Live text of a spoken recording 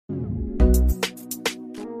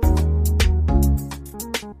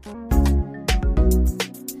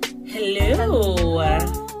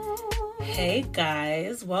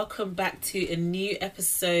guys? Welcome back to a new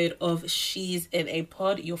episode of She's in a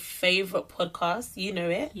Pod, your favourite podcast. You know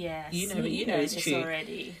it. Yes. You know it. You know it's true.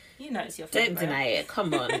 Already. You know it's your favourite. Don't deny it.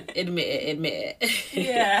 Come on. Admit it.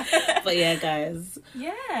 Yeah. But yeah, guys.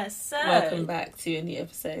 Yeah, so... Welcome back to a new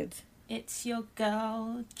episode. It's your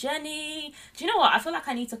girl, Jenny. Do you know what? I feel like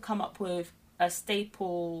I need to come up with a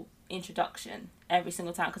staple introduction every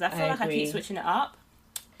single time because I feel like I keep switching it up.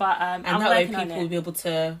 But and I'm that way working on people it. will be able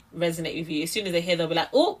to resonate with you. As soon as they hear, they'll be like,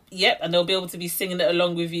 oh, yep, and they'll be able to be singing it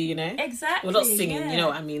along with you, you know? Exactly. We're not singing, yeah. you know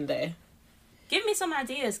what I mean, though. Give me some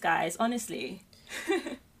ideas, guys, honestly.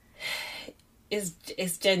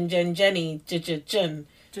 It's Jenny, Jen. Jen.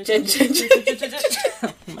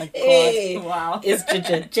 Oh my god. Hey, Wow. It's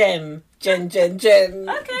Jen. Okay, Jenny.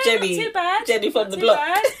 not too bad. Jenny from Not the too block.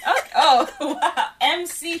 bad. Okay. Oh, wow.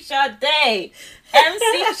 MC Sade.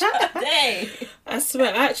 MC Sade. I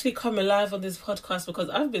swear, I actually come alive on this podcast because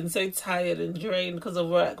I've been so tired and drained because of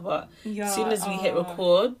work. But as soon as we hit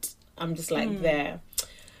record, I'm just like there.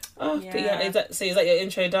 Oh, Yeah. but yeah, is that your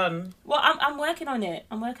intro done? Well, I'm working on it.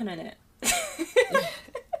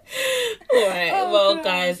 Alright, Oh, well God.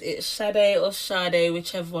 guys, it's Sade or Sade,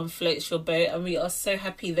 whichever one floats your boat, and we are so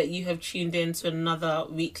happy that you have tuned in to another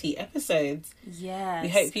weekly episode. Yes. We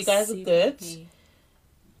hope you guys are super good. happy.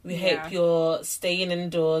 We Yeah. hope you're staying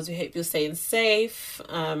indoors, we hope you're staying safe,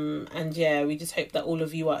 and yeah, we just hope that all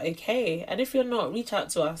of you are okay. And if you're not, reach out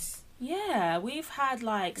to us. Yeah, we've had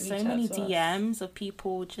like so Reach out many to us. DMs of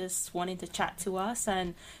people just wanting to chat to us,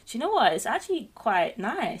 and do you know what? It's actually quite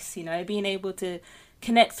nice, you know, being able to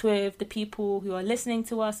connect with the people who are listening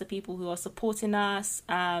to us, the people who are supporting us,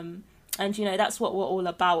 and you know that's what we're all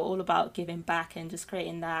about. We're all about giving back and just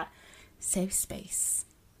creating that safe space.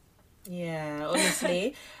 Yeah,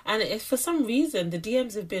 honestly. And if for some reason the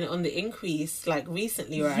DMs have been on the increase like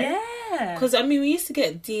recently, right? Yeah. Because, I mean, we used to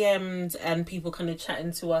get DM'd and people kind of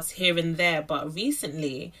chatting to us here and there, but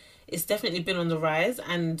recently it's definitely been on the rise,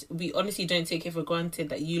 and we honestly don't take it for granted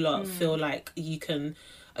that you lot feel like you can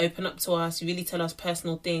open up to us, you really tell us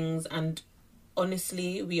personal things, and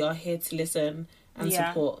honestly, we are here to listen and Yeah.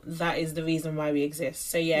 support. That is the reason why we exist.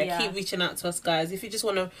 So yeah, keep reaching out to us, guys. If you just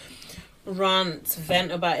want to rant,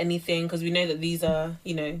 vent about anything, because we know that these are,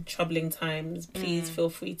 you know, troubling times, please feel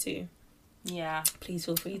free to. Yeah. Please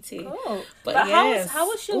feel free to. Cool. But how yes.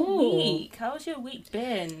 was your Ooh. week? How has your week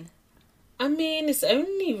been? I mean, it's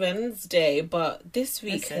only Wednesday, but this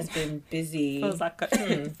week Listen. has been busy. Feels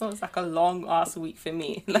like a long ass week for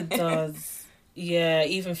me. It does. Yeah,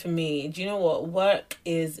 even for me. Do you know what? Work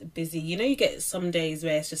is busy. You know, you get some days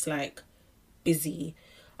where it's just like busy.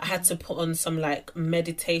 I had to put on some like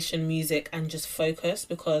meditation music and just focus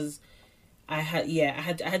because I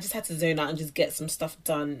just had to zone out and just get some stuff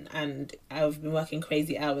done, and I've been working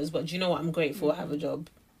crazy hours. But do you know what? I'm grateful I have a job.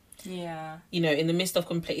 Yeah. You know, in the midst of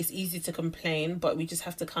it's easy to complain, but we just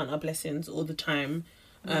have to count our blessings all the time.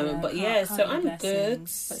 But yeah, so I'm good. But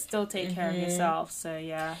still take care of yourself. So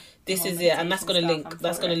yeah, This more is it, and that's gonna meditation link. stuff,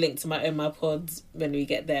 That's I'm gonna for link to my pods when we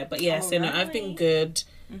get there. But yeah, so no, I've been Alright. good.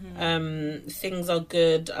 Things are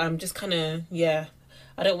good. I'm just kind of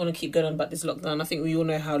I don't want to keep going on about this lockdown. I think we all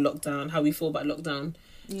know how we feel about lockdown.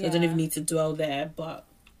 So I don't even need to dwell there. But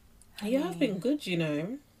I've been good. You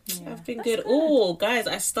know, I've been good. Oh, guys,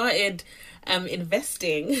 I started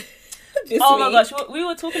investing. This Oh my week. gosh, we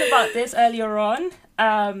were talking about this earlier on.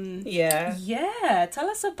 Yeah. Tell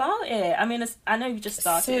us about it. I mean, I know you just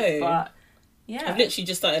started, So, but yeah, I've literally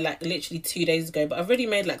just started like 2 days ago, but I've already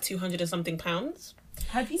made like 200 and something pounds.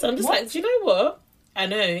 have you? So I'm just what? like, do you know what? I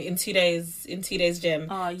know, in 2 days, Jen.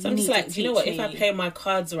 Oh, you So I'm just need like, to do you know what? teach If I me. pay my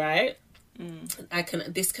cards right,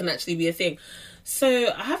 this can actually be a thing.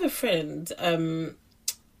 So I have a friend,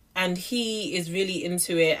 and he is really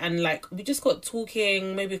into it, and like we just got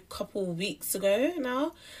talking maybe a couple weeks ago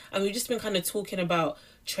now, and we've just been kind of talking about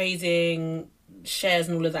trading shares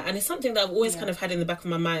and all of that, and it's something that I've always kind of had in the back of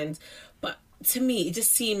my mind, but to me it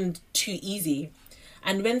just seemed too easy.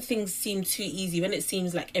 And when things seem too easy, when it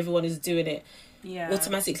seems like everyone is doing it,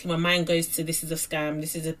 automatically my mind goes to, this is a scam,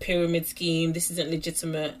 this is a pyramid scheme, this isn't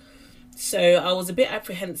legitimate. So I was a bit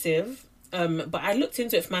apprehensive, but I looked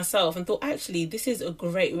into it for myself and thought, actually, this is a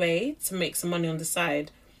great way to make some money on the side.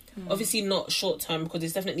 Obviously not short term, because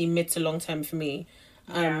it's definitely mid to long term for me.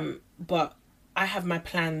 But I have my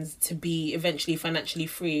plans to be eventually financially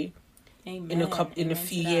free. Amen. in a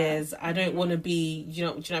few years. I don't want to be, do you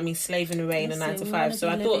know what I mean, slaving away in a 9 to 5. So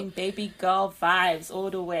I thought, baby girl vibes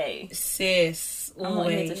all the way. sis, I'm not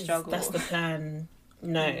here to always, struggle. that's the plan.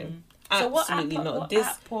 No, So absolutely not. What This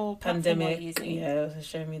app or platform are pandemic, you using? yeah,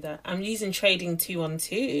 show me that. I'm using Trading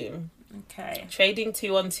 212. Okay. Trading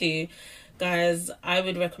 212. guys, I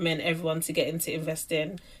would recommend everyone to get into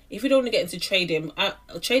investing. If you don't want to get into trading,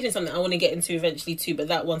 trading is something I want to get into eventually too, but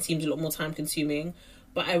that one seems a lot more time consuming.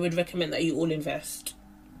 But I would recommend that you all invest.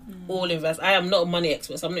 All invest. I am not a money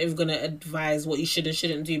expert, so I'm not even going to advise what you should and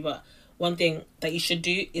shouldn't do, but one thing that you should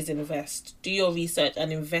do is invest. Do your research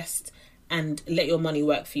and invest and let your money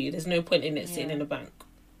work for you. There's no point in it sitting in the bank.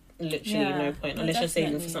 Literally no point, unless you're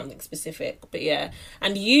saving for something specific. But yeah,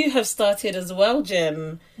 and you have started as well,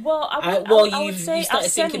 Jen. Well, you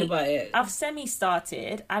started thinking about it. I've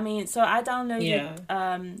semi-started. I mean, so I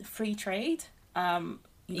downloaded Free Trade. You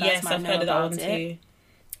guys might I've know heard of that one too.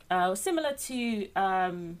 Similar to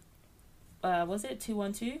was it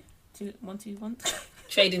 212? 2121?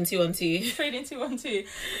 Trading 212. Trading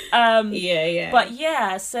 212. But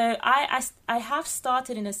yeah, so I have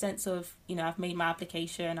started in a sense of, you know, I've made my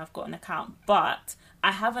application, I've got an account, but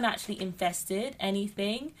I haven't actually invested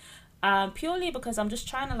anything, purely because I'm just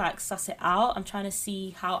trying to like suss it out. I'm trying to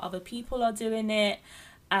see how other people are doing it.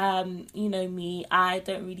 You know me, I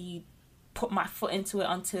don't really put my foot into it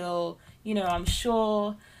until, you know, I'm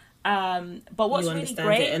sure. But what's really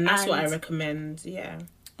great, and that's what I recommend.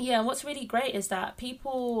 Yeah, what's really great is that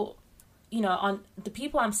people, you know, on the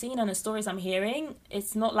people I'm seeing and the stories I'm hearing,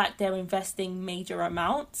 it's not like they're investing major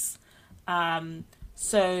amounts.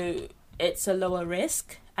 So it's a lower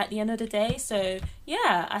risk at the end of the day. So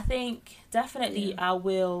yeah, I think definitely I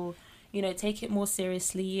will, you know, take it more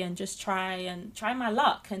seriously and just try my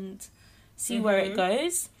luck and see where it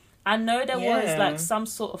goes. I know there was like some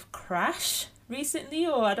sort of crash recently,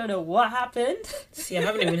 or I don't know what happened. See, I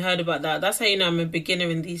haven't even heard about that. That's how you know I'm a beginner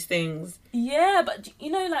in these things. Yeah, but you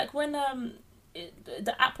know, like when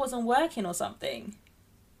the app wasn't working or something.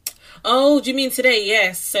 Oh, do you mean today?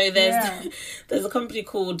 Yes. So there's a company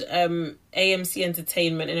called AMC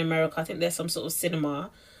Entertainment in America. I think there's some sort of cinema.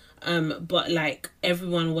 But like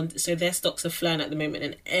everyone wanted, so their stocks are flying at the moment,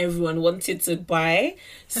 and everyone wanted to buy.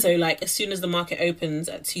 So like as soon as the market opens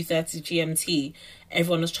at 2:30 GMT,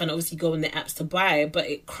 everyone was trying to obviously go on the apps to buy, but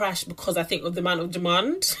it crashed because I think of the amount of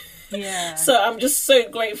demand. Yeah. So I'm just so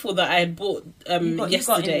grateful that I had bought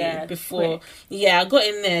yesterday before. Quick. Yeah, I got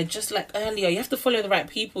in there just like earlier. You have to follow the right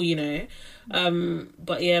people, you know.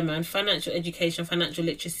 But yeah, man, financial education, financial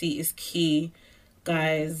literacy is key.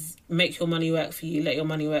 Guys, make your money work for you. Let your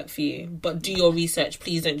money work for you. But do your research.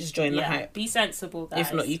 Please don't just join the hype. Be sensible, guys.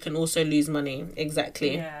 If not, you can also lose money.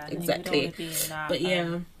 Exactly. Yeah, exactly. You don't want to be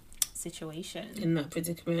in that, situation. In that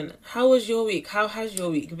predicament. How was your week? How has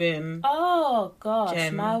your week been? Oh gosh,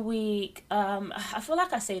 Jen. My week. I feel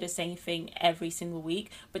like I say the same thing every single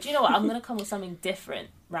week. But you know what? I'm gonna come with something different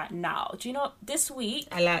right now. Do you know this week?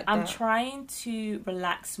 I'm trying to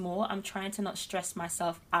relax more. I'm trying to not stress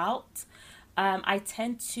myself out. I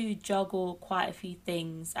tend to juggle quite a few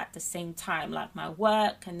things at the same time, like my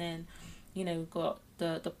work, and then, you know, got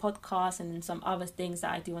the podcast and some other things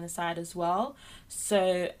that I do on the side as well.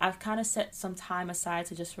 So I've kind of set some time aside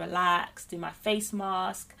to just relax, do my face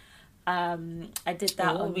mask. I did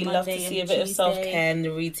that on Monday and Tuesday. We love to see a bit of self-care in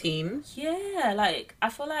the routine. Yeah, like I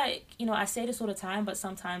feel like, you know, I say this all the time, but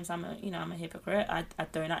sometimes I'm a hypocrite. I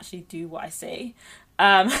don't actually do what I say.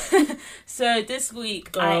 So this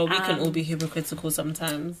week, girl, we can all be hypocritical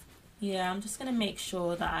sometimes. Yeah, I'm just gonna make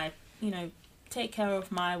sure that I, you know, take care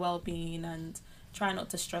of my well-being and try not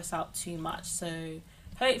to stress out too much. So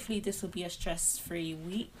hopefully this will be a stress-free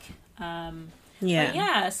week. But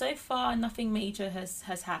yeah, so far nothing major has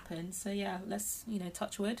happened. So yeah, let's, you know,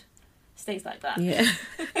 touch wood. Stays like that. Yeah.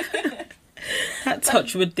 That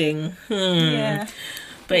touch wood thing. Yeah.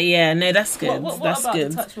 But yeah, no, that's good. What that's about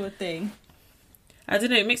good. The touch wood thing? I don't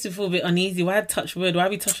know, it makes me feel a bit uneasy. Why touch wood? Why are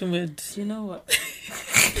we touching wood? Do you know what?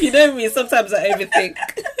 You know me, sometimes I overthink.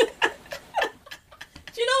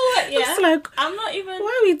 Do you know what? Yeah. It's like, I'm not even...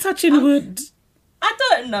 Why are we touching wood? I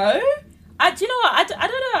don't know. Do you know what? I don't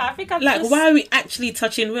know. I think why are we actually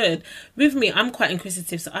touching wood? With me, I'm quite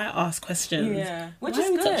inquisitive, so I ask questions. Yeah. Which why is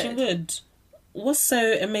are we good. touching wood? What's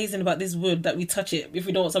so amazing about this wood that we touch it if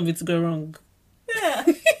we don't want something to go wrong? Yeah.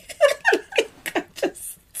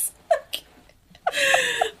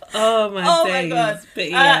 Oh my god!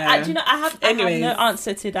 But yeah, do you know, I have no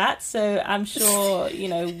answer to that, so I'm sure, you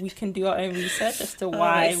know, we can do our own research as to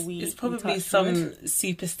why it's probably some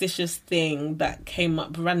superstitious thing that came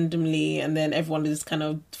up randomly, and then everyone just kind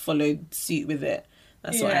of followed suit with it.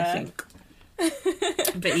 That's what I think.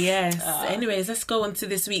 But yes. Anyways, let's go on to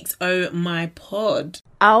this week's Oh My Pod.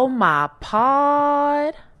 Oh My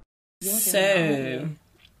Pod. So,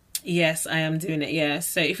 Yes, I am doing it. Yeah.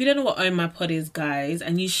 So if you don't know what Own My Pod is, guys,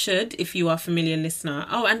 and you should if you are a familiar listener.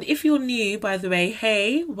 Oh, and if you're new, by the way,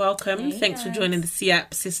 hey, welcome. Hey, Thanks for guys. joining the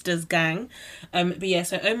SIAP Sisters gang. But yeah,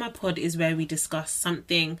 so Own My Pod is where we discuss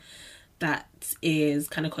something that is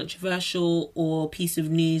kind of controversial or piece of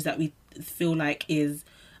news that we feel like is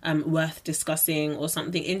worth discussing, or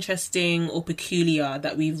something interesting or peculiar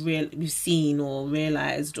that we've seen or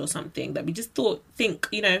realized, or something that we just think,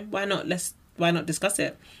 why not discuss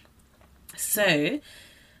it. So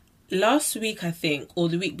last week, I think, or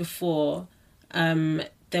the week before,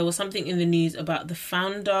 there was something in the news about the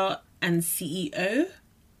founder and CEO.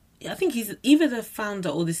 I think he's either the founder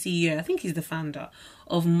or the CEO. I think he's the founder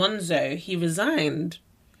of Monzo. He resigned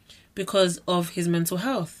because of his mental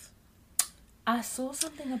health. I saw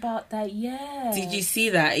something about that, yeah. Did you see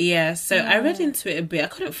that? Yeah. So I read Yeah. into it a bit. I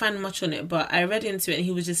couldn't find much on it, but I read into it, and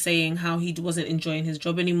he was just saying how he wasn't enjoying his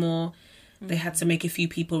job anymore. They had to make a few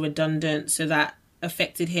people redundant, so that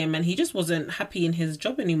affected him, and he just wasn't happy in his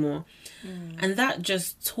job anymore. And that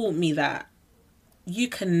just taught me that you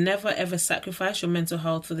can never ever sacrifice your mental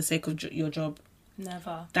health for the sake of your job.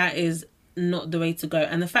 Never. That is not the way to go.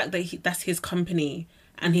 And the fact that that's his company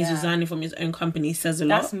and he's Yeah. resigning from his own company says a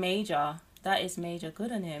lot. That's major. That is major.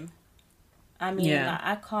 Good on him. I mean, Yeah. like,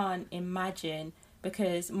 I can't imagine,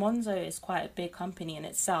 because Monzo is quite a big company in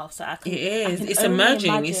itself. So I can. It is. I can It's only emerging.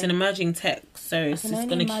 imagine It's an emerging tech, so it's can just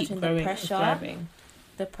only going to keep imagine the growing and pressure. thriving.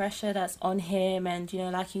 the pressure that's on him, and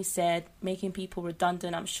like you said, making people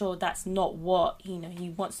redundant. I'm sure that's not what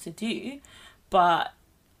he wants to do, but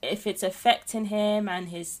if it's affecting him and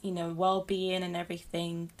his well-being and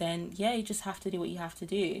everything, then yeah, you just have to do what you have to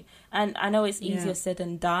do. And I know it's easier said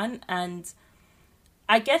than done, and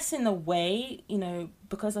I guess in a way,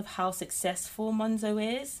 because of how successful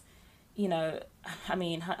Monzo is, I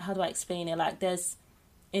mean, how do I explain it? Like, there's,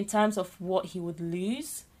 in terms of what he would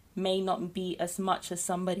lose, may not be as much as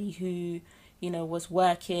somebody who, was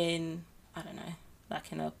working, I don't know,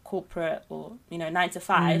 like in a corporate or, 9 to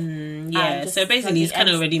 5. Yeah, so basically he's kind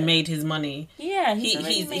of already made his money. Yeah,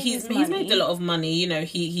 he's made a lot of money.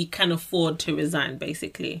 He can afford to resign,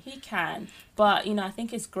 basically. He can, but I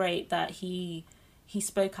think it's great that he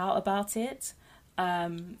spoke out about it.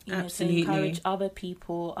 To encourage other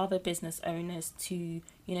people, other business owners to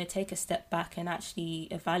take a step back and actually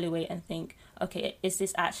evaluate and think, okay, is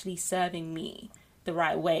this actually serving me the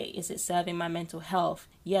right way? Is it serving my mental health?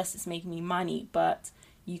 Yes, it's making me money, but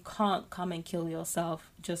you can't come and kill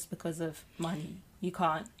yourself just because of money. You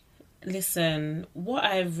can't. Listen, what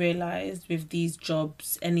I've realized with these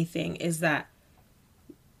jobs, anything, is that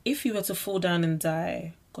if you were to fall down and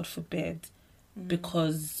die, God forbid,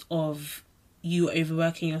 because of you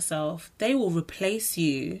overworking yourself, they will replace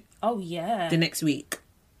you. Oh yeah. The next week,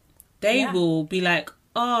 they will be like,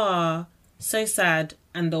 so sad,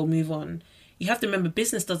 and they'll move on. You have to remember,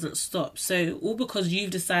 business doesn't stop. So all because you've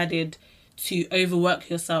decided to overwork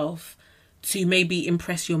yourself to maybe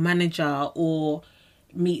impress your manager or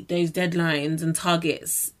meet those deadlines and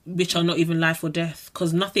targets, which are not even life or death,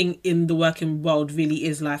 because nothing in the working world really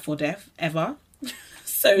is life or death ever.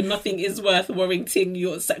 So nothing is worth warranting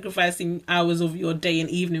you're sacrificing hours of your day and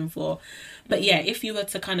evening for. But yeah, if you were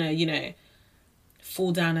to kind of,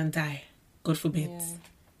 fall down and die, God forbid,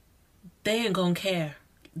 they ain't gonna care.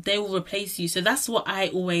 They will replace you. So that's what I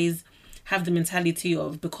always have the mentality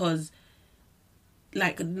of, because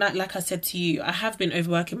like I said to you, I have been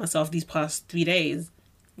overworking myself these past 3 days.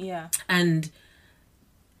 Yeah. And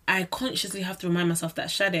I consciously have to remind myself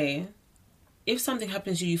that, Sade, if something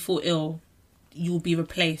happens to you, you fall ill, you'll be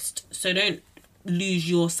replaced. So don't lose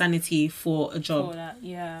your sanity for a job. For that,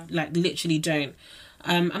 yeah. Like, literally don't.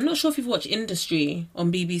 I'm not sure if you've watched Industry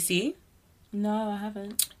on BBC. No, I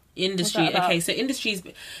haven't. Industry. Okay, so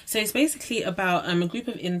it's basically about a group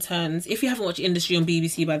of interns. If you haven't watched Industry on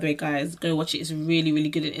BBC, by the way, guys, go watch it. It's really, really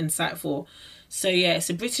good and insightful. So yeah, it's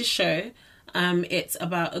a British show. It's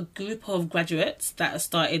about a group of graduates that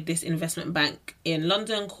started this investment bank in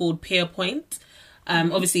London called Pierpoint.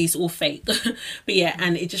 Obviously it's all fake, but yeah,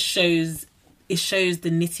 and it shows the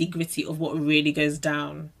nitty gritty of what really goes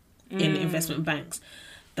down in investment banks,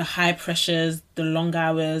 the high pressures, the long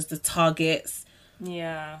hours, the targets,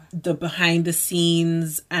 the behind the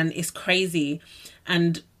scenes, and it's crazy.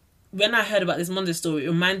 And when I heard about this Monday story, it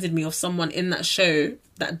reminded me of someone in that show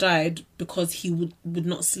that died because he would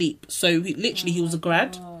not sleep. So he was a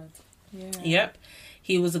grad. Yep,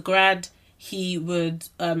 he was a grad. He would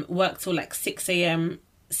work till like 6 a.m,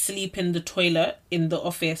 sleep in the toilet in the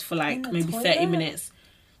office for like maybe 30 minutes.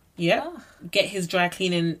 Yeah. Get his dry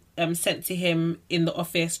cleaning sent to him in the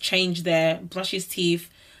office, change there, brush his teeth,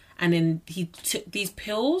 and then he took these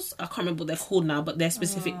pills. I can't remember what they're called now, but they're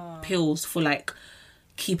specific pills for like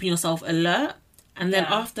keeping yourself alert. And then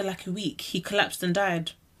after like a week, he collapsed and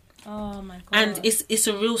died. Oh my god! And it's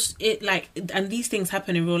a real and these things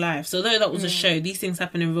happen in real life. So although that was a show, these things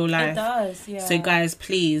happen in real life. It does, yeah. So guys,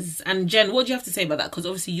 please. And Jen, what do you have to say about that? Because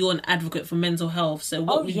obviously you're an advocate for mental health. So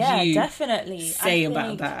what would you definitely say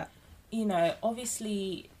about that? You know,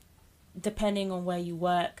 obviously, depending on where you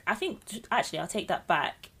work, I think actually I'll take that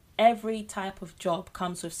back. Every type of job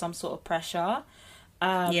comes with some sort of pressure.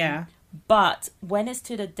 But when it's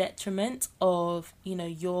to the detriment of, you know,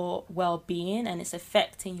 your well-being and it's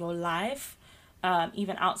affecting your life,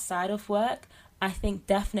 even outside of work, I think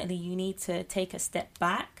definitely you need to take a step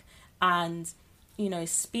back and, you know,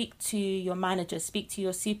 speak to your manager, speak to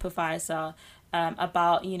your supervisor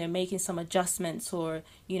about, you know, making some adjustments or,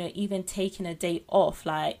 you know, even taking a day off.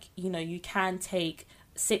 Like, you know, you can take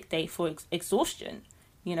sick day for exhaustion,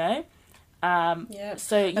 you know? So, yeah,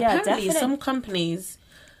 apparently definitely. some companies...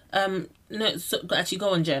 no, so actually go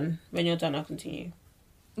on, Jen. When you're done, I'll continue.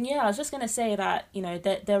 Yeah, I was just going to say that, you know,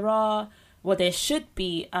 that there should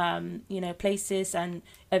be, you know, places and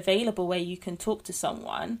available where you can talk to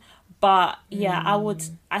someone. But yeah,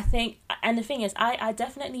 I think, and the thing is, I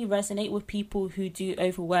definitely resonate with people who do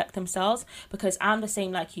overwork themselves, because I'm the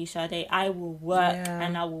same like you, Sade. I will work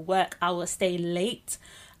and I will stay late,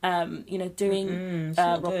 you know, doing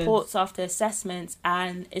reports after assessments,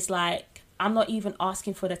 and it's like, I'm not even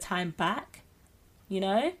asking for the time back, you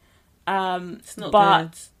know? It's not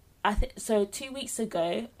good. So 2 weeks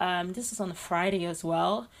ago, this was on a Friday as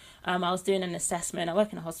well, I was doing an assessment. I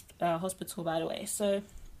work in a hospital, by the way. So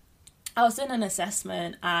I was doing an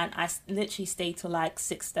assessment and I literally stayed till like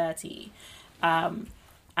 6:30. And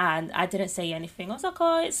I didn't say anything. I was like,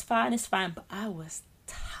 oh, it's fine. But I was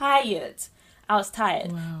tired.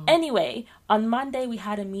 Wow. Anyway, on Monday we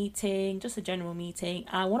had a meeting, just a general meeting,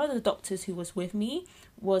 and one of the doctors who was with me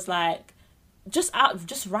was like, just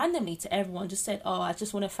randomly to everyone, just said, oh, I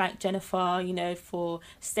just want to thank Jennifer, you know, for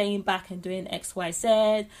staying back and doing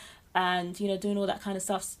XYZ and, you know, doing all that kind of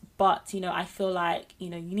stuff. But, you know, I feel like, you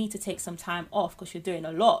know, you need to take some time off because you're doing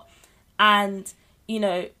a lot. And, you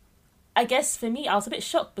know, I guess for me, I was a bit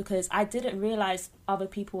shocked because I didn't realize other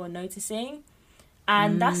people were noticing.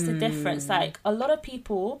 And that's the difference. Like, a lot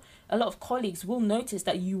of colleagues will notice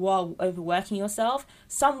that you are overworking yourself.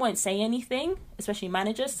 Some won't say anything, especially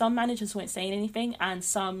managers. Some managers won't say anything, and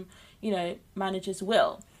some, you know, managers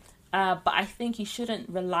will. But I think you shouldn't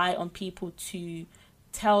rely on people to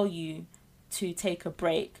tell you to take a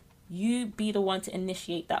break. You be the one to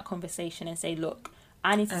initiate that conversation and say, look,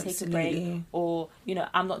 I need to take a break, or, you know,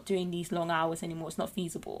 I'm not doing these long hours anymore. It's not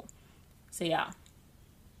feasible. So, yeah.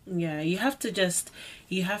 Yeah, you have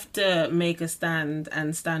to make a stand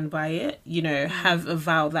and stand by it, you know, have a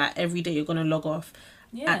vow that every day you're going to log off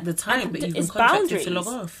at the time that you've been contracted to log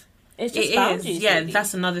off. It's just boundaries. Yeah, really.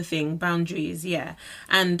 That's another thing, boundaries, yeah.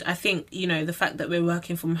 And I think, you know, the fact that we're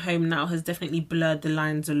working from home now has definitely blurred the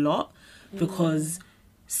lines a lot, because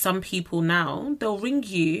some people now, they'll ring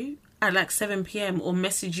you at like 7 p.m. or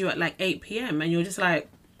message you at like 8 p.m. and you're just like,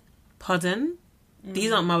 pardon?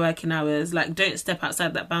 These aren't my working hours. Like, don't step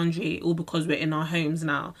outside that boundary all because we're in our homes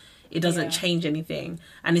now. It doesn't change anything.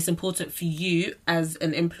 And it's important for you as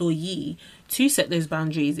an employee to set those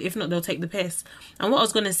boundaries. If not, they'll take the piss. And what I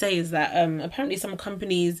was going to say is that apparently some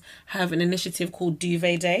companies have an initiative called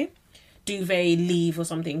Duvet Day. Duvet Leave or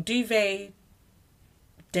something. Duvet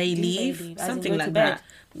Day Leave. Something like that.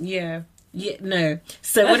 Yeah. No.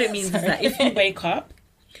 So what it means is that if you wake up,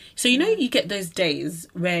 so, you know, you get those days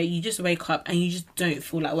where you just wake up and you just don't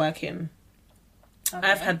feel like working. Okay.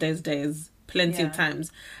 I've had those days plenty of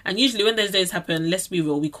times. And usually when those days happen, let's be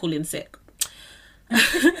real, we call in sick.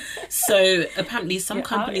 So, apparently some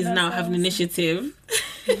companies now have an initiative.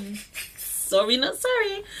 Sorry, not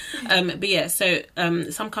sorry. But yeah, so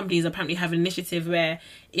some companies apparently have an initiative where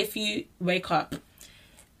if you wake up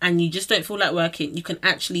and you just don't feel like working, you can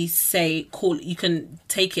actually you can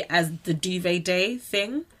take it as the Duvet Day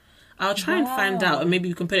thing. I'll try and find out, and maybe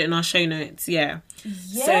we can put it in our show notes. Yeah.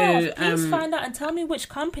 So, please find out and tell me which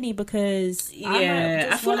company, because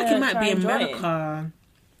I feel like it might be America.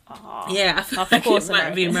 Yeah, I feel like it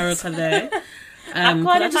might be America though. I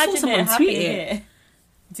can't imagine someone tweet it.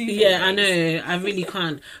 Yeah, I know. I really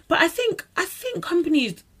can't. But I think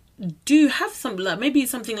companies do have some, like, maybe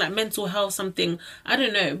something like mental health, something, I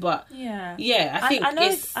don't know, but I think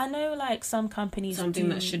I know like some companies something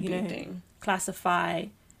that should be a thing. Classify,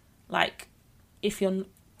 like, if you're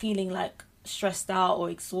feeling like stressed out or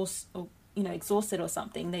exhausted or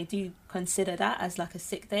something, they do consider that as like a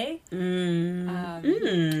sick day. But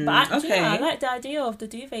Okay. I like the idea of the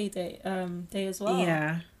duvet day as well.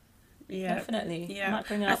 Yeah. Definitely. Yeah,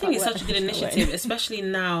 I think it's such a good initiative, especially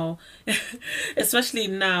now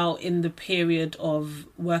in the period of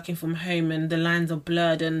working from home and the lines are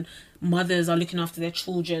blurred and mothers are looking after their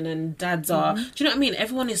children and dads are, do you know what I mean?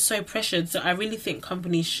 Everyone is so pressured, so I really think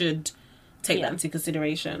companies should take that into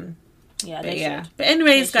consideration. Yeah, they should. But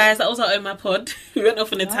anyways, guys, that was our Own My Pod. We went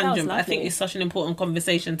off on a tangent, but I think lovely. it's such an important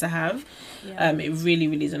conversation to have. It really,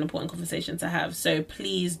 really is an important conversation to have. So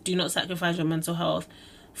please do not sacrifice your mental health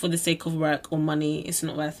for the sake of work or money. It's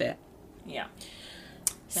not worth it. Yeah.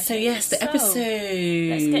 So yes, the episode.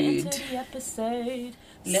 Let's get into the episode.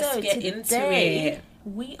 Today,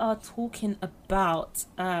 we are talking about,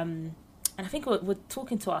 and I think we're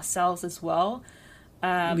talking to ourselves as well,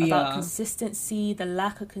 about consistency, the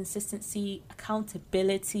lack of consistency,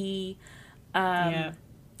 accountability.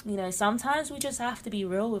 Sometimes we just have to be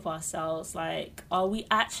real with ourselves. Like, are we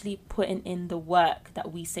actually putting in the work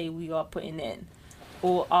that we say we are putting in?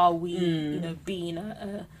 Or are we, being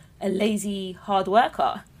a lazy hard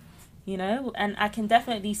worker? And I can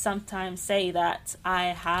definitely sometimes say that I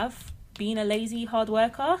have been a lazy hard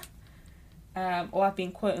worker, or I've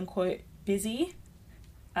been quote unquote busy.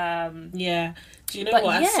 Do you know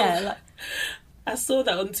what? I saw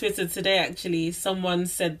that on Twitter today. Actually, someone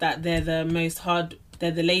said that they're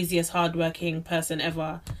the laziest hardworking person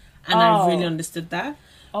ever, and I really understood that.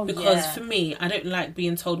 Because for me, I don't like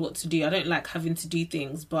being told what to do. I don't like having to do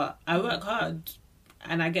things, but I work hard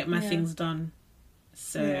and I get my things done.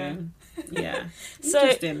 So,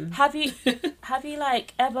 So, have you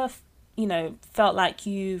like ever, felt like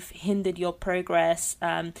you've hindered your progress?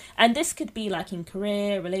 And this could be like in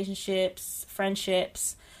career, relationships,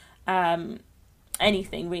 friendships,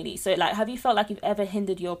 anything really. So, like, have you felt like you've ever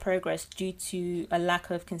hindered your progress due to a lack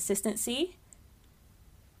of consistency?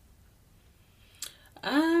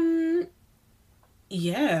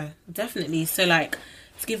 Yeah, definitely. So, like,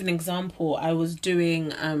 to give an example, I was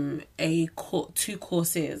doing two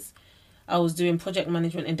courses. I was doing project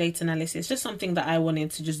management and data analysis, just something that I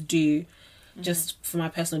wanted to just do just for my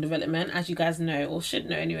personal development. As you guys know, or should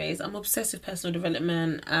know anyways, I'm obsessed with personal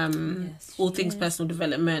development, all things personal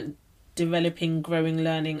development, developing, growing,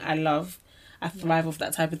 learning. I thrive off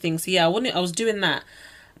that type of thing. So yeah, I was doing that,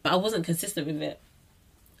 but I wasn't consistent with it.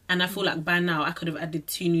 And I feel like by now I could have added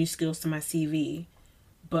 2 new skills to my CV,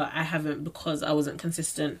 but I haven't because I wasn't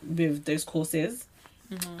consistent with those courses.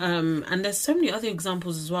 And there's so many other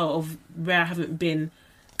examples as well of where I haven't been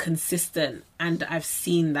consistent and I've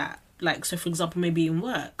seen that. Like, so for example, maybe in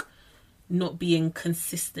work, not being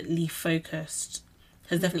consistently focused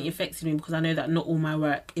has definitely affected me because I know that not all my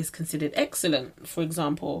work is considered excellent, for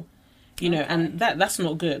example, and that's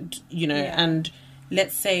not good, and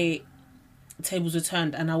let's say tables were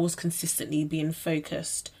turned and I was consistently being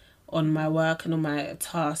focused on my work and on my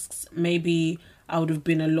tasks, maybe I would have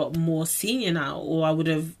been a lot more senior now, or I would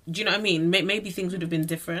have, do you know what I mean? Maybe things would have been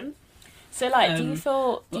different. So, like, do you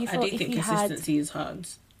feel I do think consistency is hard.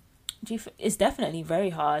 It's definitely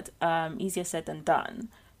very hard, easier said than done.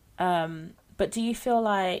 But do you feel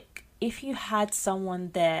like if you had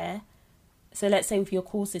someone there, so let's say with your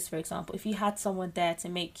courses, for example, if you had someone there to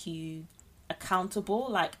make you accountable,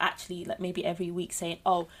 like actually like maybe every week saying,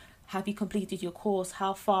 oh, have you completed your course?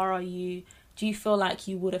 How far are you? Do you feel like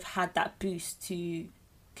you would have had that boost to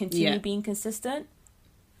continue being consistent?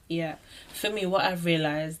 Yeah. For me, what I've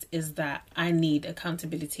realised is that I need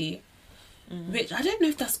accountability, which I don't know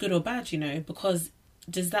if that's good or bad, because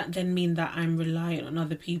does that then mean that I'm reliant on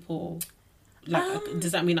other people? Like,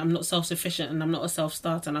 does that mean I'm not self-sufficient and I'm not a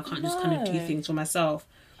self-starter and I can't just kind of do things for myself?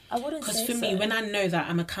 I wouldn't say so. Because for me, when I know that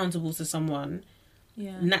I'm accountable to someone,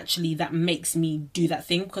 naturally that makes me do that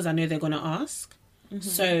thing because I know they're going to ask.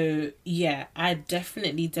 So, yeah, I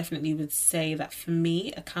definitely would say that for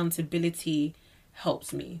me, accountability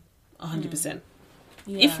helps me 100%.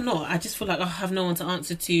 Yeah. If not, I just feel like I have no one to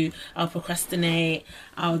answer to. I'll procrastinate.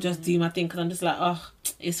 I'll just do my thing because I'm just like, oh,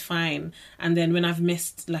 it's fine. And then when I've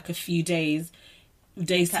missed like a few days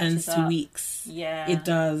turns to weeks. Yeah. It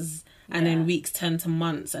does. And then weeks turn to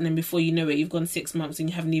months. And then before you know it, you've gone 6 months and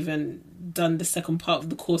you haven't even done the second part of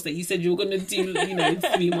the course that you said you were going to do,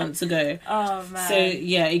 3 months ago. Oh, man. So,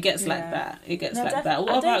 yeah, it gets like that. It gets like that.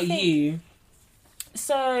 What about you?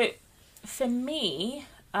 So, for me...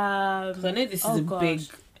 Because I know this is a big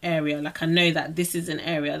area. Like, I know that this is an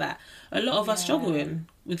area that a lot of us struggle in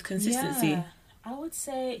with consistency. Yeah. I would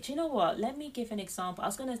say, do you know what? Let me give an example. I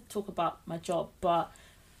was going to talk about my job, but...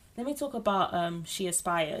 Let me talk about She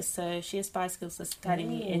Aspires. So She Aspires Skills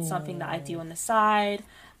Academy. It's something that I do on the side.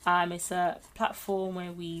 It's a platform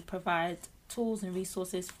where we provide tools and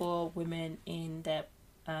resources for women in their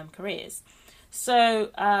careers. So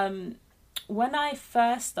when I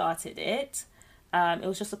first started it, it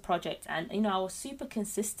was just a project, and I was super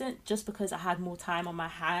consistent just because I had more time on my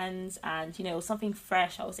hands, and it was something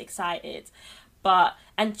fresh. I was excited,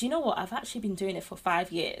 and do you know what? I've actually been doing it for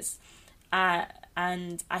 5 years,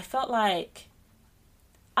 and I felt like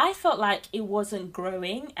it wasn't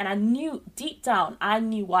growing, and I knew deep down,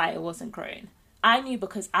 why it wasn't growing. I knew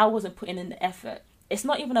because I wasn't putting in the effort. It's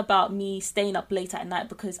not even about me staying up late at night,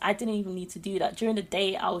 because I didn't even need to do that. During the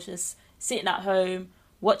day, I was just sitting at home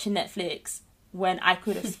watching Netflix, when I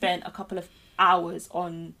could have spent a couple of hours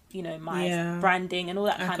on, my branding and all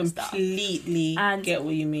that kind of stuff. I completely get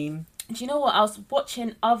what you mean. Do you know what? I was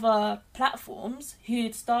watching other platforms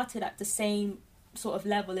who'd started at the same sort of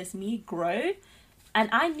level as me grow, and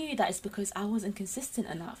I knew that it's because I wasn't consistent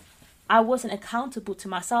enough. I wasn't accountable to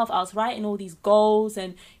myself. I was writing all these goals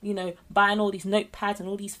and, buying all these notepads and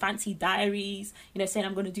all these fancy diaries, saying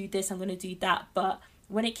I'm going to do this, I'm going to do that. But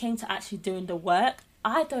when it came to actually doing the work,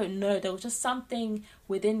 I don't know, there was just something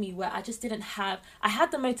within me where I just didn't have, I had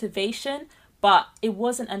the motivation, but it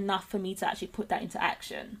wasn't enough for me to actually put that into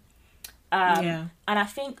action. And I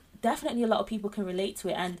think definitely a lot of people can relate to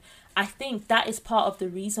it. And I think that is part of the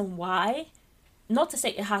reason why, not to say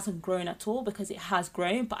it hasn't grown at all, because it has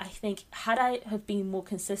grown, but I think had I have been more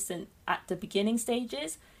consistent at the beginning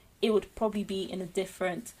stages, it would probably be in a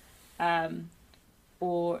different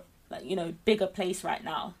bigger place right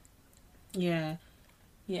now. Yeah.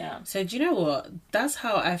 So do you know what? That's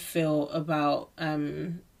how I feel about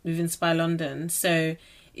with Inspire London. So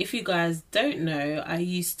if you guys don't know, I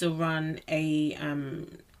used to run a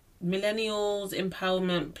millennials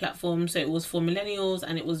empowerment platform. So it was for millennials,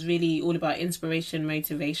 and it was really all about inspiration,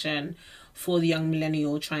 motivation for the young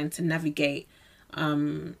millennial trying to navigate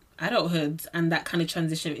adulthood and that kind of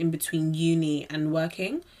transition in between uni and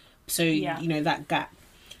working. So that gap.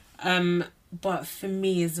 But for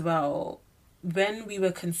me as well, when we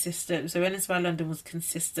were consistent, so when Inspire London was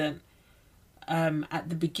consistent, at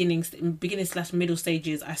the beginning / middle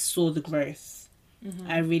stages, I saw the growth.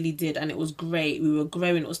 I really did, and it was great. We were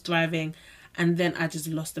growing, it was thriving, and then I just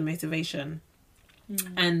lost the motivation.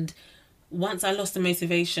 And once I lost the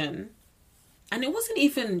motivation, and it wasn't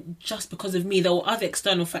even just because of me, there were other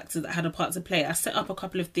external factors that had a part to play. I set up a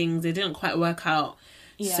couple of things, they didn't quite work out.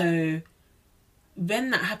 So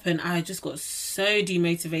when that happened, I just got so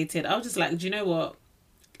demotivated. I was just like, do you know what?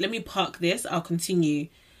 Let me park this. I'll continue.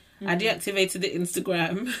 I deactivated the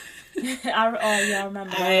Instagram. I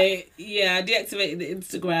remember. I deactivated the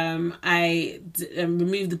Instagram. I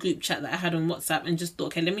removed the group chat that I had on WhatsApp and just thought,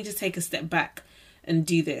 okay, let me just take a step back and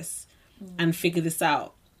do this and figure this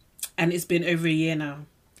out. And it's been over a year now.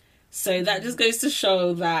 So that just goes to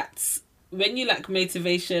show that when you lack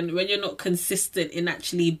motivation, when you're not consistent in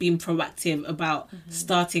actually being proactive about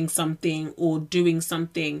starting something or doing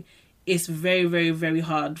something, it's very, very, very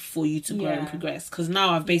hard for you to grow and progress. Because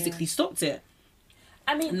now I've basically stopped it.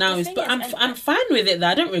 I mean, now I'm fine with it though.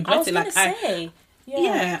 I don't regret it. I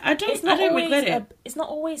don't regret it. It's not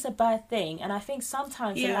always a bad thing, and I think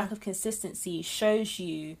sometimes the lack of consistency shows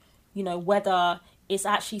you, whether it's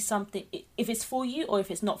actually something, if it's for you or if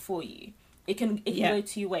it's not for you. It can go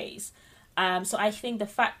two ways. So I think the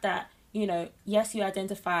fact that, yes, you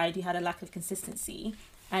identified you had a lack of consistency,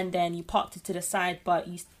 and then you parked it to the side, but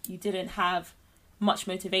you didn't have much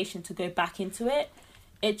motivation to go back into it.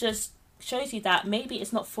 It just shows you that maybe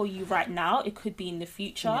it's not for you right now. It could be in the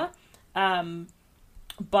future.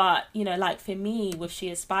 But, like for me with She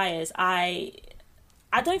Aspires, I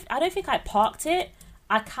don't think I parked it.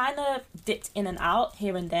 I kind of dipped in and out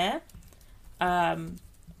here and there.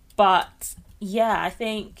 But yeah, I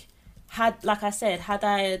think had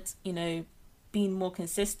I been more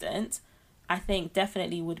consistent, I think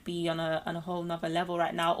definitely would be on a whole nother level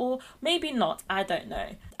right now, or maybe not. I don't know.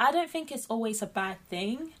 I don't think it's always a bad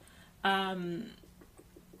thing.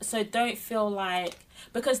 So don't feel like,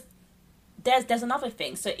 because there's another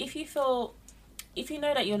thing. So if you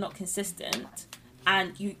know that you're not consistent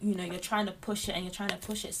and you're trying to push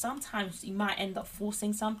it, sometimes you might end up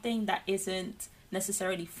forcing something that isn't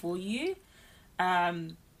necessarily for you.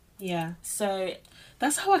 So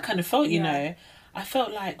that's how I kind of felt, I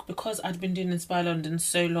felt like because I'd been doing Inspire London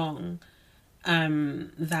so long,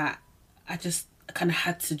 that I just kind of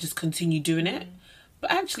had to just continue doing it.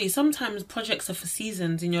 But actually, sometimes projects are for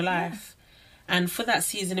seasons in your life. And for that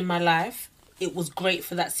season in my life, it was great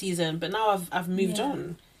for that season. But now I've moved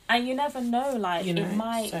on. And you never know,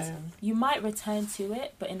 you might return to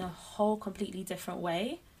it, but in a whole completely different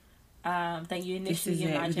way. than you This initially is it,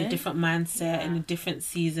 with imagined. a different mindset in a different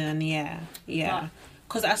season. Yeah.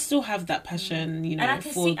 Because I still have that passion, you know,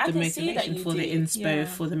 for the motivation, for the inspo,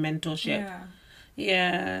 for the mentorship.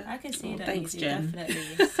 Yeah. I can see that. Thanks, you do, Jen.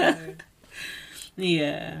 definitely. So.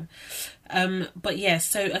 Yeah. But yeah,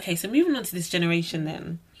 so moving on to this generation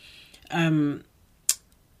then.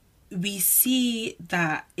 We see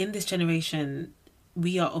that in this generation,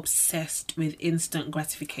 we are obsessed with instant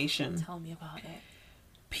gratification. Tell me about it.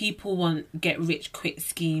 People want get rich quick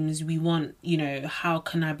schemes. We want, you know, how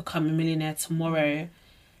can I become a millionaire tomorrow?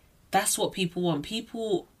 That's what people want.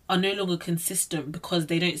 People are no longer consistent because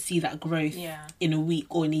they don't see that growth in a week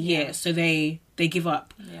or in a year. So they give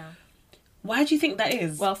up. Yeah. Why do you think that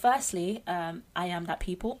is? Well, firstly, I am that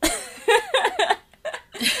people.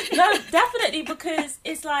 No, definitely, because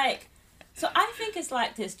it's like, so I think it's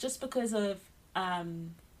like this just because of,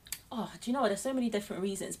 do you know what, there's so many different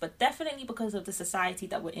reasons, but definitely because of the society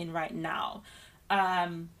that we're in right now.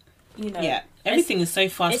 You know, yeah, everything is so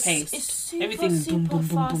fast paced. It's super, everything's super boom, boom,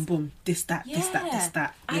 boom, fast. boom, boom. This, that.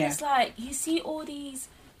 And it's like, you see all these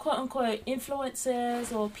quote unquote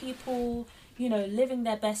influencers or people, you know, living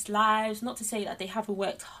their best lives. Not to say that they haven't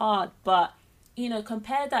worked hard, but, you know,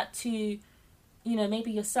 compare that to, you know, maybe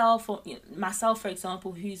yourself or myself, for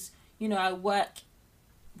example, who's, you know, I work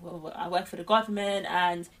for the government,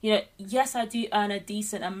 and, you know, yes, I do earn a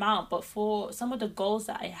decent amount, but for some of the goals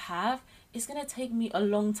that I have, it's going to take me a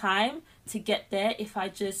long time to get there if I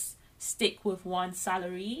just stick with one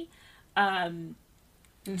salary. So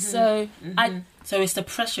it's the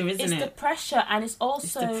pressure, isn't it? It's the pressure, and it's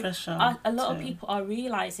also the pressure a lot of people are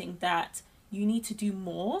realizing that you need to do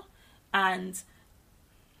more, and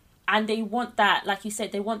they want that, like you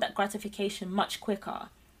said, they want that gratification much quicker,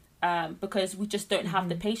 because we just don't have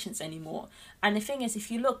the patience anymore. And the thing is, if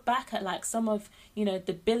you look back at like some of, you know,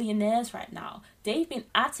 the billionaires right now, they've been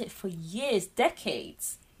at it for years,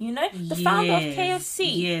 decades. You know, the founder of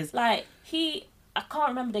KFC, like I can't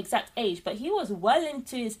remember the exact age, but he was well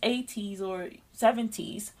into his 80s or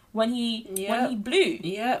 70s when he blew.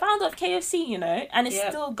 Founder of KFC, you know, and it's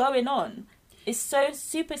still going on. It's so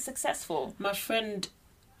super successful. My friend,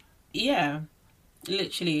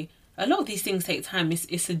 literally, a lot of these things take time.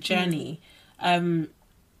 It's a journey.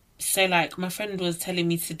 So like my friend was telling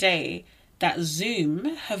me today that Zoom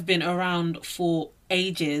have been around for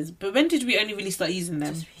ages, but when did we only really start using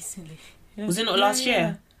them? Just recently. Was it not last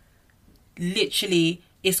year? Literally,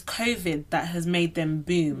 it's COVID that has made them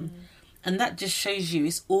boom. And that just shows you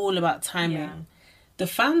it's all about timing. The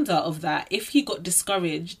founder of that, if he got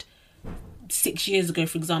discouraged 6 years ago,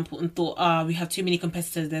 for example, and thought, we have too many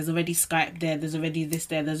competitors, there's already Skype there, there's already this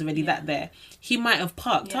there, there's already that there, he might have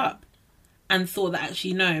parked up and thought that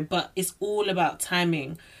actually no, but it's all about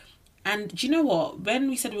timing. And do you know what? When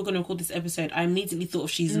we said we were going to record this episode, I immediately thought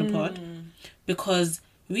of She's in a Pod, because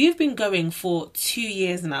we've been going for 2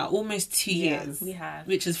 years now, almost 2 years. We have.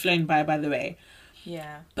 Which has flown by the way.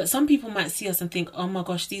 Yeah. But some people might see us and think, oh my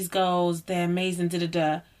gosh, these girls, they're amazing,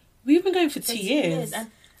 da-da-da. We've been going for 2 years.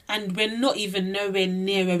 And we're not even nowhere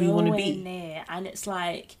near where we want to be. And it's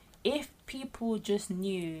like, if people just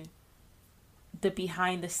knew the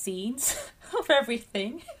behind the scenes of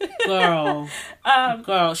everything. Girl.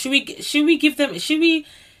 Should we give them, should we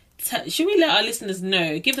let our listeners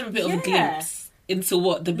know, give them a bit of a glimpse into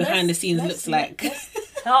what the behind the scenes looks like? Let's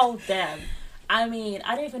tell them. I mean,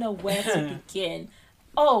 I don't even know where to begin.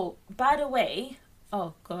 Oh, by the way,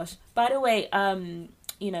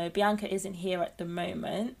 you know, Bianca isn't here at the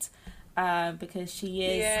moment, because she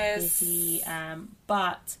is busy,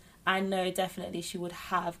 but I know definitely she would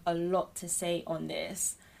have a lot to say on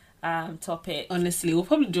this topic. Honestly, we'll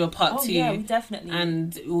probably do a part 2. Yeah, definitely.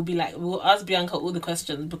 And we'll be like, we'll ask Bianca all the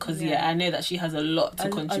questions, because I know that she has a lot to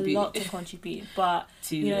contribute. A lot to contribute. But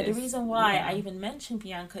you know, the reason why I even mentioned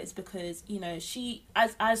Bianca is because, you know, she,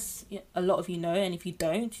 as a lot of you know, and if you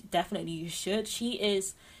don't, definitely you should. She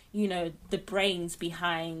is, you know, the brains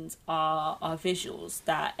behind our visuals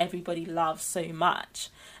that everybody loves so much.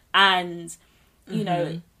 And you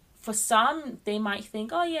know, for some, they might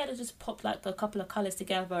think, oh yeah, they just pop like a couple of colours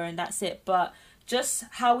together and that's it. But just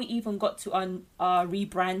how we even got to our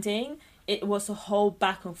rebranding, it was a whole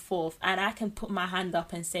back and forth. And I can put my hand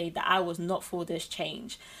up and say that I was not for this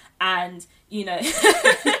change. And, you know,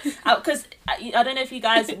 because I don't know if you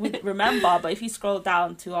guys would remember, but if you scroll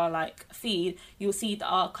down to our like feed, you'll see that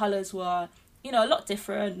our colours were, you know, a lot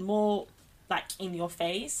different, more like in your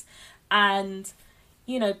face. And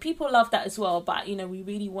you know, people love that as well, but, you know, we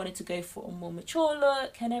really wanted to go for a more mature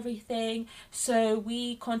look and everything. So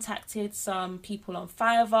we contacted some people on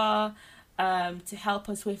Fiverr to help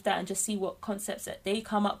us with that and just see what concepts that they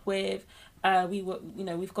come up with.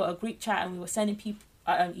 we've got a group chat and we were sending people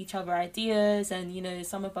each other ideas, and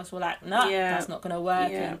some of us were like, nah, that's not gonna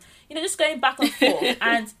work, and just going back and forth.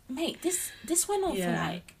 And mate, this went on for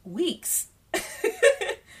like weeks.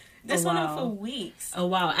 This went on for weeks. Oh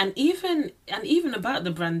wow. And even about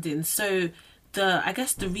the branding, so I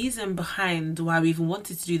guess the reason behind why we even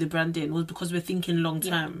wanted to do the branding was because we're thinking long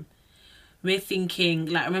term. We're thinking,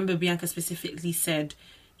 like, I remember Bianca specifically said,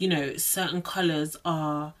 certain colours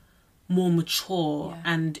are more mature,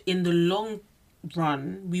 and in the long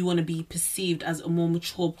run we want to be perceived as a more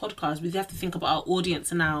mature podcast. We have to think about our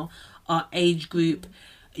audience now, our age group,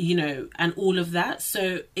 and all of that.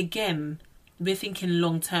 So again, we're thinking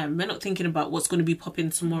long term. We're not thinking about what's going to be popping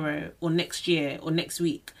tomorrow or next year or next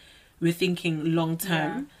week. We're thinking long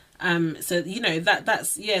term. So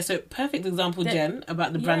so perfect example, Jen,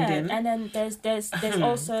 about the branding. And then there's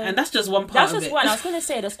also, and that's just one part. That's just one. I was gonna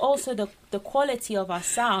say there's also the quality of our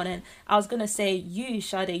sound, and I was gonna say you,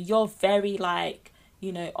 Sade, you're very like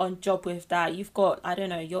on job with that. You've got, I don't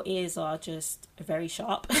know, your ears are just very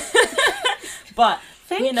sharp. But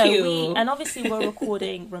Thank you. and obviously we're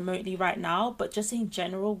recording remotely right now, but just in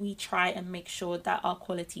general we try and make sure that our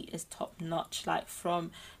quality is top notch, like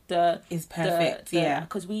from is perfect,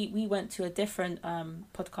 because we went to a different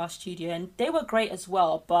podcast studio and they were great as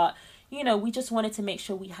well, but we just wanted to make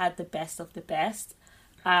sure we had the best of the best.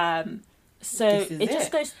 So it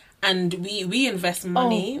just goes, and we invest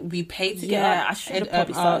money, we pay to get I should have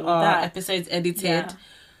probably started with that. Episodes edited.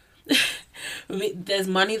 There's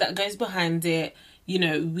money that goes behind it.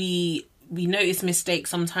 We notice mistakes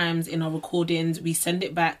sometimes in our recordings, we send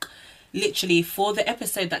it back. Literally for the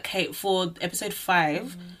episode for episode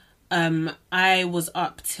 5, I was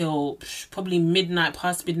up till probably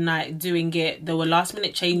past midnight doing it. There were last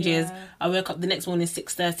minute changes. I woke up the next morning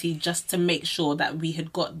 6:30 just to make sure that we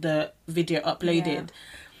had got the video uploaded.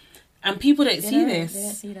 And people don't see this. They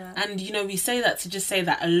don't see that. And we say that to just say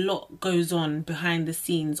that a lot goes on behind the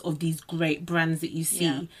scenes of these great brands that you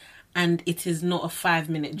see, and it is not a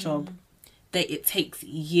 5-minute job. That it takes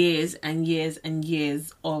years and years and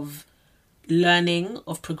years of learning,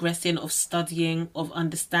 of progressing, of studying, of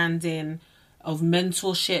understanding, of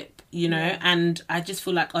mentorship, and I just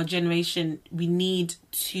feel like our generation, we need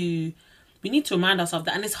to remind ourselves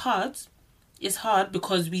that. And it's hard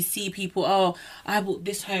because we see people, I bought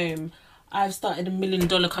this home, I've started $1 million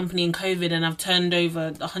company in COVID and I've turned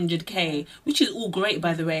over 100k, which is all great,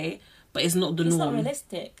 by the way, but it's not the norm. It's not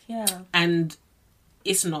realistic. And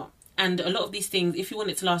it's not. And a lot of these things, if you want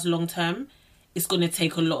it to last long term, it's going to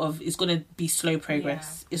take it's going to be slow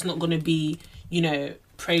progress. It's not going to be,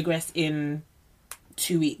 progress in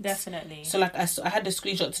 2 weeks. Definitely. So like I had a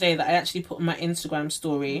screenshot today that I actually put on my Instagram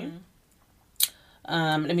story.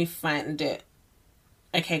 Let me find it.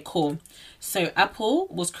 Okay, cool. So Apple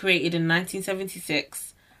was created in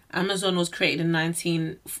 1976. Amazon was created in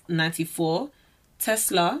 1994.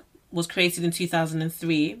 Tesla was created in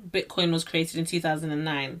 2003. Bitcoin was created in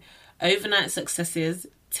 2009. Overnight successes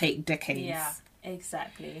take decades. Yeah,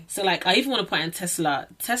 exactly. So like I even want to point out Tesla.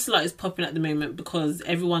 Tesla is popping at the moment because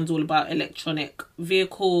everyone's all about electric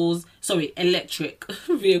vehicles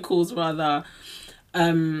rather.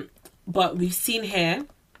 But we've seen here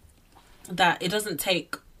that it doesn't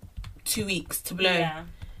take 2 weeks to blow.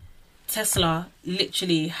 Tesla,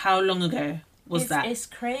 literally, how long ago was that? It's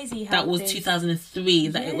crazy how that was 2003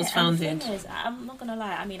 that it was founded. And the thing is, I'm not gonna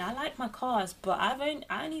lie, I mean, I like my cars, but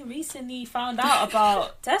I only recently found out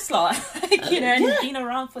about Tesla. And it's been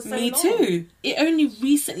around for so long. Me too. It only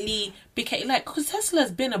recently became, like, because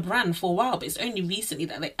Tesla's been a brand for a while, but it's only recently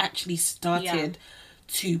that they actually started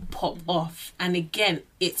to pop off. And again,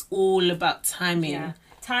 it's all about timing.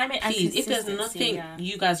 Timing and please, consistency. If there's nothing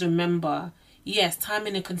you guys remember,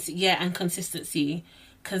 timing and consistency.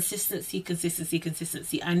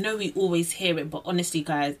 Consistency. I know we always hear it, but honestly,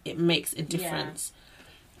 guys, it makes a difference.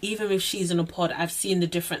 Even with She's in a Pod, I've seen the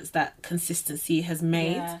difference that consistency has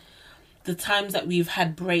made. The times that we've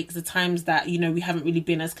had breaks, the times that we haven't really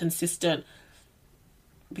been as consistent,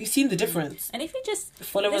 we've seen the difference. And if you just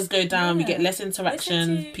followers go down, we get less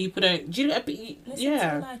interaction. People don't. Do you know? Listen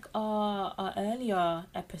to like our earlier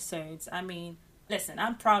episodes. I mean, listen,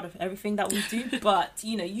 I'm proud of everything that we do, but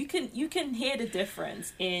you can hear the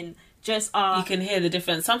difference in just our. You can hear the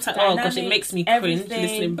difference. Sometimes, oh gosh, it makes me cringe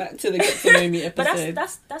listening back to the Get to Know Me episode.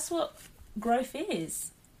 But that's what growth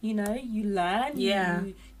is. You learn.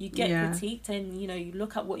 You get critiqued, and you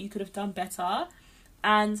look at what you could have done better,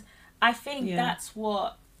 and I think that's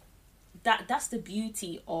what. That's the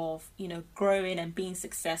beauty of growing and being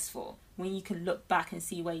successful, when you can look back and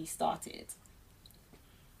see where you started.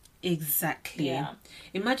 Exactly. Yeah.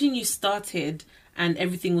 Imagine you started and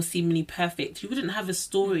everything was seemingly perfect. You wouldn't have a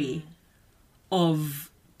story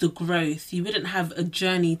of the growth. You wouldn't have a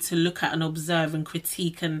journey to look at and observe and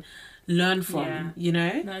critique and learn from, Yeah. you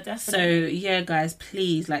know? No, definitely. So, yeah, guys,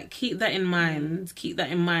 please, like, keep that in mind. Keep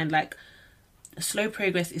that in mind. Like, slow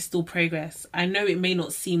progress is still progress. I know it may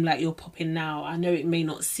not seem like you're popping now. I know it may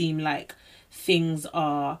not seem like things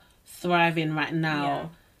are thriving right now. Yeah.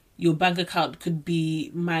 Your bank account could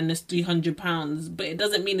be minus £300, but it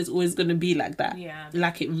doesn't mean it's always going to be like that. Yeah.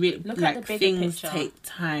 Like, it really, Look like, at the bigger things picture. take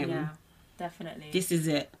time. Yeah, definitely. This is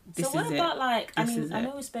it. So what about like, I This mean, is I it.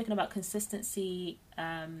 know we've spoken about consistency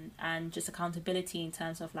and just accountability in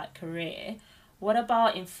terms of like career. What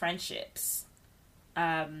about in friendships?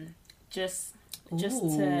 Just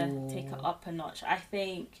to take it up a notch. I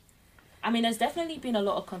think, I mean, there's definitely been a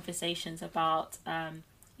lot of conversations about,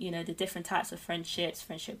 you know, the different types of friendships,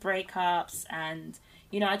 friendship breakups. And,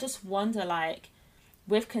 you know, I just wonder, like,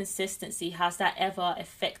 with consistency, has that ever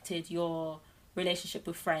affected your relationship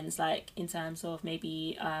with friends, like in terms of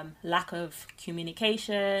maybe lack of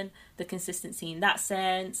communication, the consistency in that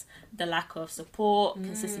sense, the lack of support,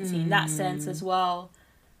 consistency in that sense as well?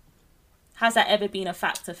 Has that ever been a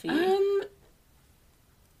factor for you?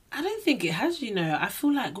 I don't think it has, you know. I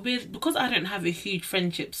feel like because I don't have a huge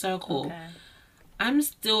friendship circle, Okay. I'm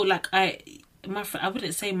still like, I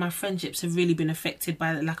wouldn't say my friendships have really been affected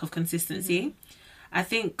by the lack of consistency. I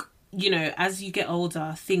think, you know, as you get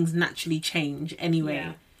older, things naturally change anyway.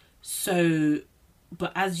 Yeah. So,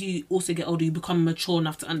 but as you also get older, you become mature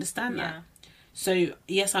enough to understand that. So,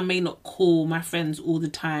 yes, I may not call my friends all the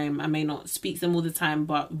time. I may not speak to them all the time,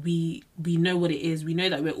 but we know what it is. We know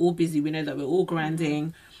that we're all busy. We know that we're all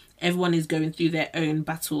grinding. Everyone is going through their own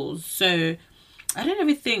battles. So, I don't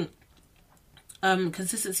ever think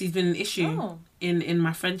consistency has been an issue in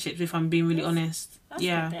my friendships, if I'm being really honest. That's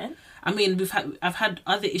good then. I mean, I've had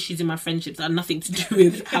other issues in my friendships that are nothing to do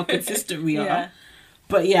with how consistent we are. Yeah.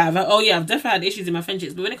 But yeah, I've definitely had issues in my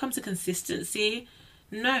friendships. But when it comes to consistency,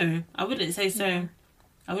 no, I wouldn't say so. Yeah.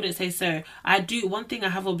 I wouldn't say so. One thing I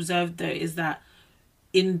have observed though is that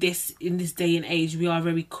in this day and age, we are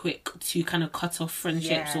very quick to kind of cut off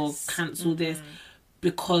friendships or cancel this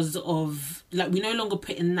because of, like, we no longer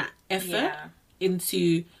put in that effort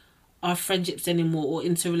into our friendships anymore or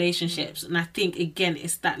into relationships. And I think, again,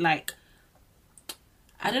 it's that, like,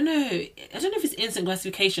 I don't know if it's instant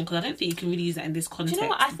gratification, because I don't think you can really use that in this context. Do you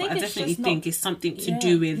know what? I think but I it's definitely just think it's something to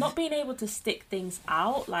do with not being able to stick things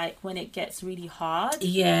out, like when it gets really hard.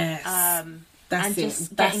 Yes. That's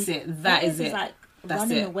it. That is it. Like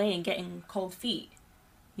running away and getting cold feet,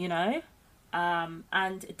 you know? And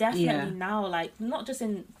definitely now, like, not just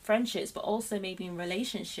in friendships, but also maybe in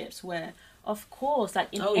relationships where, of course, like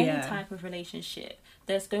in any type of relationship,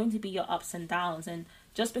 there's going to be your ups and downs. And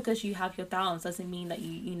just because you have your downs doesn't mean that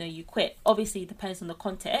you quit. Obviously, it depends on the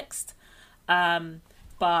context.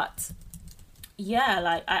 But yeah,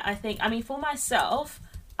 like I think, I mean, for myself,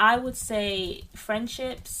 I would say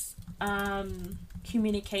friendships,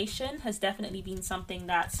 communication has definitely been something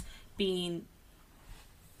that's been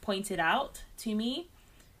pointed out to me,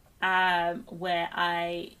 where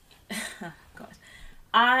I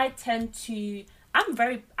tend to,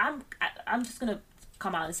 I'm just gonna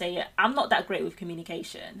come out and say it, I'm not that great with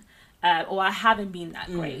communication, or I haven't been that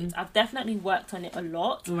great. I've definitely worked on it a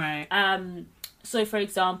lot. Right. So for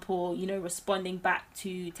example, responding back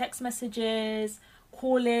to text messages,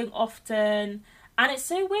 calling often. And it's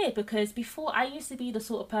so weird because before I used to be the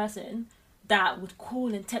sort of person that would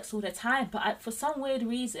call and text all the time, but for some weird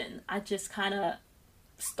reason, I just kind of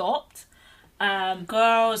stopped.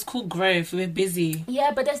 Girl, it's called growth. We're busy.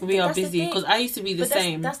 Yeah, but we are busy, because I used to be the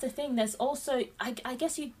same. That's the thing. There's also, I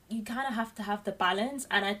guess you kind of have to have the balance.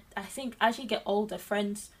 And I think as you get older,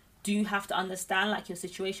 friends do have to understand, like, your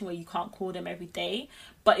situation where you can't call them every day.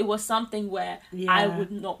 But it was something where I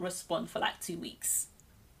would not respond for like 2 weeks.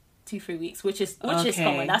 2-3 weeks, which is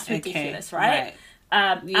common. That's ridiculous, right?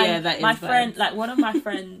 And that is my bad. friend, like one of my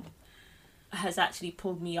friends has actually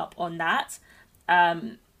pulled me up on that,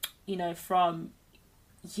 from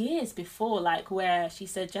years before, like, where she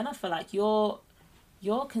said, Jennifer, like, your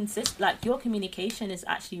communication is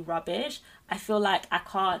actually rubbish. I feel like I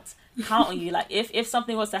can't count on you. Like, if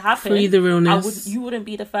something was to happen, Free the realness. you wouldn't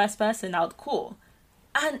be the first person I would call.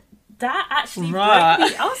 And that actually broke Right.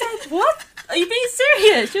 me. I was like, what? Are you being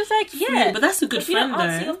serious? She was like, yeah. But that's a good if you friend, don't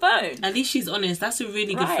answer though. your phone. At least she's honest. That's a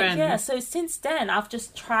really good Right, friend. yeah. So since then, I've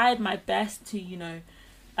just tried my best to,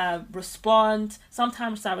 respond.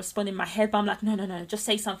 Sometimes I respond in my head, but I'm like, no, just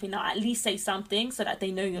say something now. At least say something so that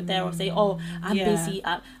they know you're there. Or say, oh, I'm busy.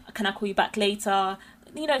 Can I call you back later?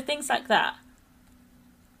 Things like that.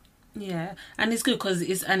 Yeah, and it's good because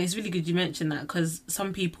it's really good you mentioned that, because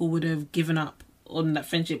some people would have given up on that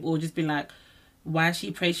friendship or just been like, why is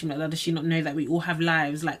she praising me like that? Does she not know that we all have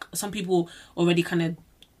lives? Like, some people already kind of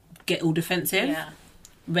get all defensive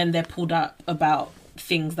when they're pulled up about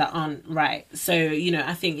things that aren't right. So, you know,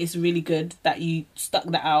 I think it's really good that you stuck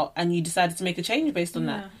that out and you decided to make a change based on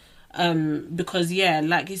that. Because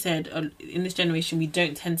like you said, in this generation we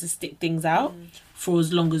don't tend to stick things out for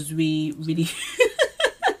as long as we really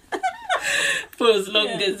for as long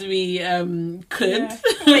as we could.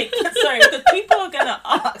 Wait, sorry, the people are gonna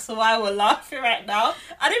ask why we're laughing right now.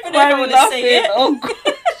 I don't even know if I want to say it. Oh gosh.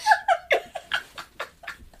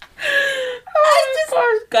 Oh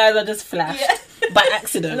gosh, guys, I just flashed by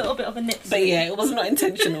accident. A little bit of a nip. But yeah, it was not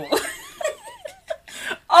intentional.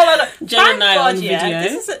 Oh my god, Jen and I on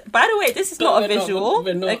video. By the way, this is not a visual.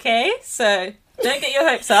 We're not. Okay, so don't get your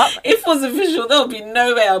hopes up. If it was a visual, there would be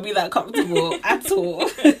no way I'll be that comfortable at all.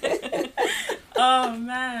 Oh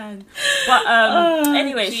man. But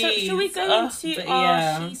anyway, should we go into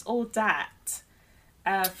our She's All That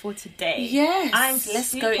for today? Yes.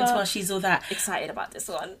 Let's go into our She's All That. Excited about this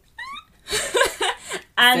one.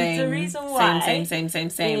 And the reason why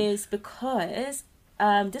same is because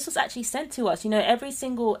this was actually sent to us. You know, every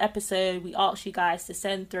single episode we ask you guys to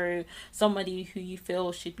send through somebody who you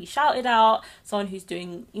feel should be shouted out, someone who's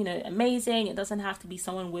doing, you know, amazing. It doesn't have to be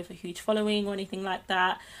someone with a huge following or anything like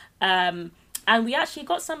that. And we actually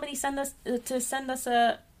got somebody send us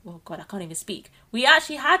a... Oh God, I can't even speak. We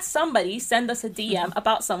actually had somebody send us a DM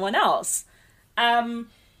about someone else.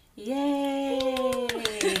 Yay!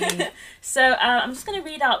 So I'm just going to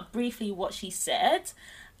read out briefly what she said.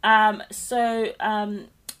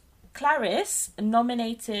 Clarice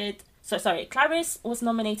was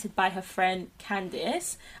nominated by her friend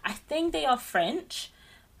Candice. I think they are French.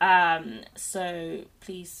 So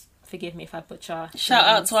please forgive me if I butcher. Shout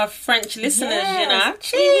out to our French listeners, you know.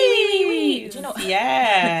 Cheese. Oui. Do you know?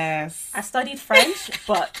 Yes. I studied French,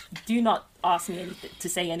 but do not ask me to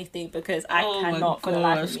say anything because I cannot for the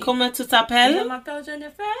life of me. Comment tu t'appelles? Je m'appelle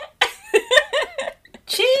Jennifer.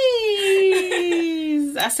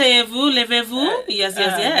 Cheese. Asseyez-vous, levez-vous. Yes.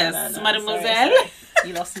 No, Mademoiselle. Sorry.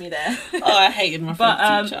 You lost me there. Oh, I hated my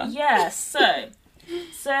French teacher. Yeah, so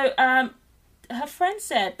her friend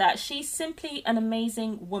said that she's simply an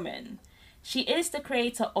amazing woman. She is the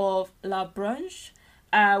creator of La Brunch,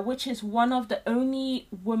 which is one of the only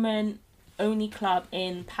women-only club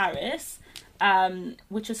in Paris,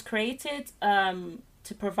 which was created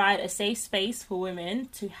to provide a safe space for women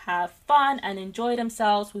to have fun and enjoy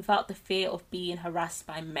themselves without the fear of being harassed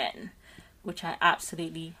by men, which I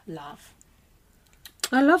absolutely love.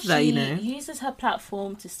 I love that, you know. She uses her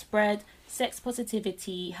platform to spread sex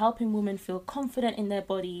positivity, helping women feel confident in their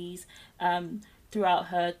bodies. Throughout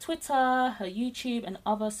her Twitter, her YouTube, and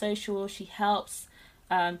other socials, she helps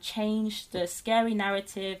change the scary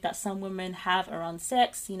narrative that some women have around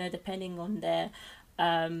sex, you know, depending on their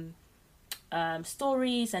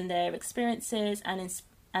stories and their experiences,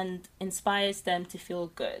 and inspires them to feel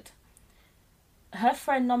good. Her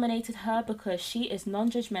friend nominated her because she is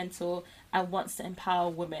non-judgmental and wants to empower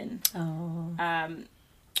women. I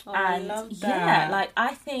love that. Yeah, like,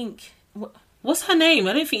 I think... What's her name?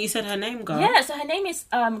 I don't think you said her name, girl. Yeah, so her name is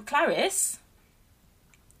Clarice.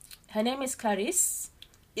 Her name is Clarice.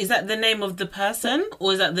 Is that the name of the person?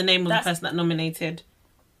 Or is that the name of the person that nominated?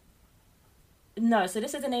 No, so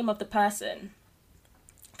this is the name of the person.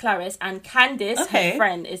 Clarice. And Candice, her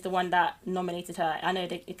friend, is the one that nominated her. I know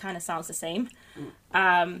it kind of sounds the same.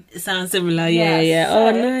 It sounds similar, yeah.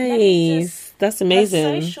 So, nice. That's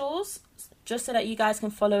amazing. Her socials, just so that you guys can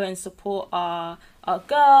follow and support our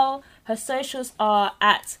girl. Her socials are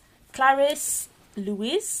at Clarice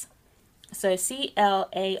Louise. So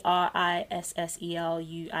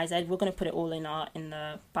CLARISSELUIZ. We're going to put it all in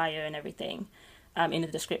the bio and everything, in the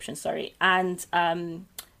description. Sorry. And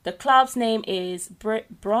the club's name is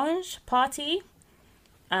Brunch Party.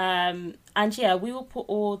 And yeah, we will put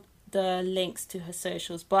all the links to her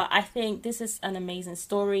socials. But I think this is an amazing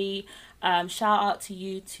story. Shout out to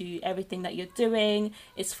you, to everything that you're doing.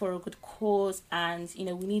 It's for a good cause, and you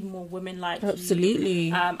know, we need more women like you.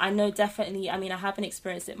 Absolutely. I know, definitely, I mean, I haven't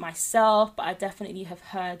experienced it myself, but I definitely have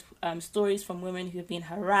heard stories from women who have been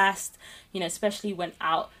harassed, you know, especially when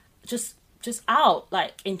out, just out,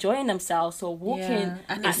 like enjoying themselves or walking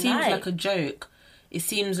and at it seems night. like a joke. It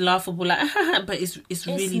seems laughable, like, but it's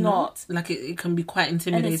really not. Like, it can be quite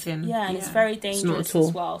intimidating. And it's very dangerous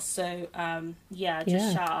as well. So,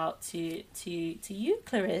 shout out to you,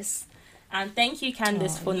 Clarice. And thank you,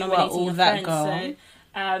 Candice, for nominating your friend.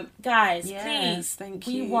 So, guys, please,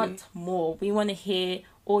 we want more. We want to hear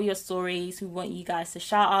all your stories. We want you guys to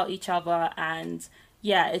shout out each other, and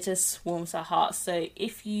yeah, it just warms our hearts. So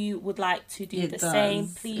if you would like to do the same,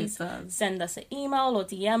 please send us an email or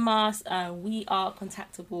DM us. We are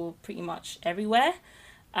contactable pretty much everywhere.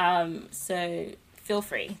 So feel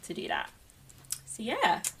free to do that. So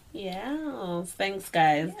yeah. Yeah. Thanks,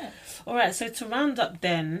 guys. Yeah. All right. So to round up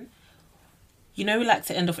then, we like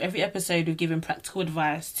to end off every episode with giving practical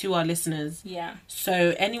advice to our listeners. Yeah.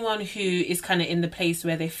 So anyone who is kind of in the place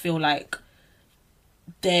where they feel like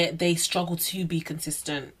they struggle to be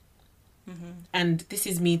consistent, and this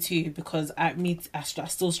is me too, because I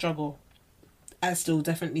still struggle. I still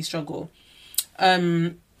definitely struggle.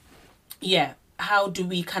 Yeah. How do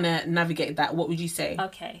we kind of navigate that? What would you say?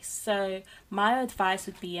 Okay, so my advice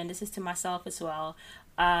would be, and this is to myself as well,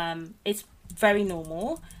 it's very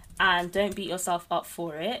normal, and don't beat yourself up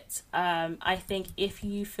for it. I think if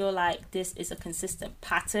you feel like this is a consistent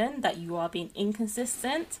pattern, that you are being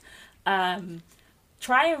inconsistent,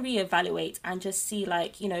 try and reevaluate and just see,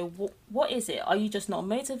 like, what is it? Are you just not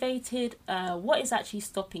motivated? What is actually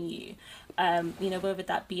stopping you? Whether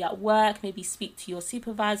that be at work, maybe speak to your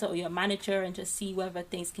supervisor or your manager and just see whether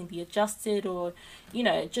things can be adjusted, or,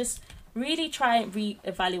 just really try and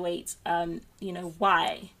reevaluate,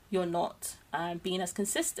 why you're not being as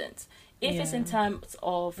consistent. If it's in terms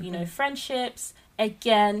of, friendships,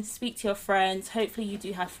 again, speak to your friends. Hopefully you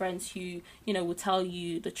do have friends who, will tell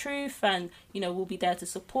you the truth and, will be there to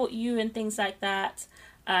support you and things like that.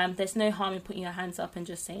 There's no harm in putting your hands up and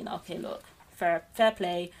just saying, okay, look, fair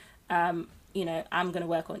play. I'm going to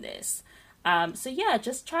work on this. So yeah,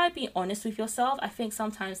 just try to be honest with yourself. I think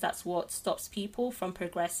sometimes that's what stops people from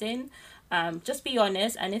progressing. Just be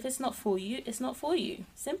honest. And if it's not for you, it's not for you.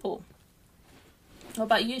 Simple. What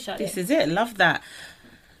about you, Shadi? This is it. Love that.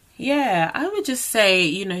 Yeah, I would just say,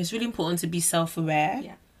 it's really important to be self-aware.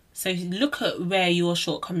 Yeah. So look at where your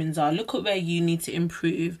shortcomings are. Look at where you need to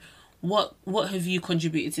improve. What have you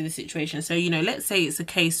contributed to the situation? So, let's say it's a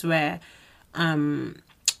case where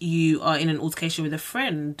you are in an altercation with a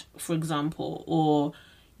friend, for example, or,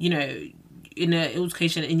 in an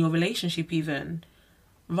altercation in your relationship even.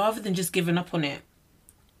 Rather than just giving up on it,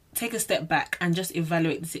 take a step back and just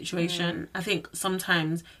evaluate the situation. I think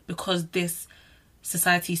sometimes because this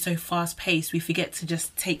society is so fast paced, we forget to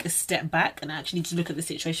just take a step back and actually to look at the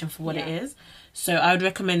situation for what it is. So I would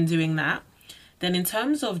recommend doing that. Then in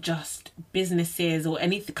terms of just businesses or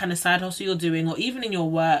any kind of side hustle you're doing, or even in your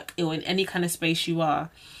work or in any kind of space you are,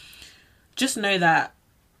 just know that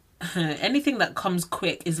anything that comes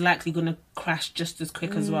quick is likely going to crash just as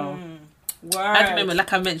quick as well. At the moment,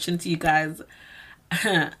 like I mentioned to you guys,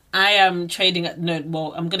 I am trading I'm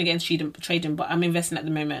going to get into trading, but I'm investing at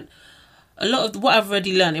the moment. A lot of what I've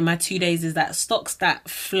already learned in my 2 days is that stocks that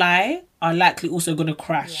fly are likely also going to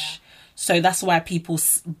crash. Yeah. So that's why people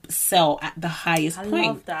sell at the highest point. I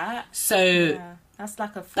love that. So that's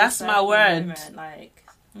like a that's my word. Moment. Like,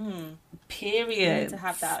 period. You need to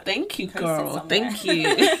have that. Thank you, girl. Thank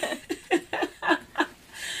you.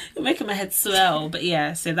 You're making my head swell. But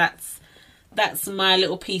yeah, so that's my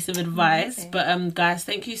little piece of advice. Amazing. But guys,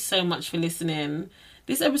 thank you so much for listening.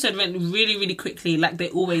 This episode went really, really quickly, like they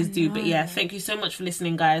always do. But yeah, thank you so much for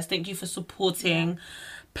listening, guys. Thank you for supporting. Yeah.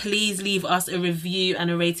 Please leave us a review and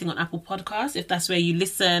a rating on Apple Podcasts if that's where you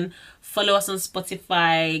listen. Follow us on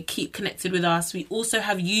Spotify. Keep connected with us. We also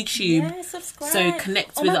have YouTube. Yeah, subscribe. So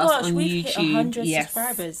connect with us on we've YouTube. Hit 100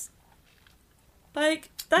 subscribers. Like,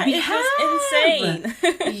 that is just insane.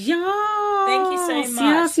 Yeah. Thank you so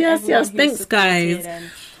much. Yes. Thanks, guys.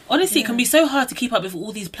 Honestly, it can be so hard to keep up with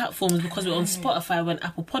all these platforms because we're on Spotify, we're on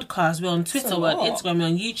Apple Podcasts, we're on Twitter, we're on Instagram, we're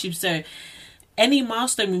on YouTube. So any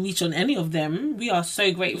milestone we reach on any of them, we are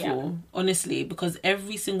so grateful, honestly, because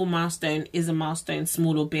every single milestone is a milestone,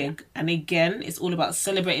 small or big. And again, it's all about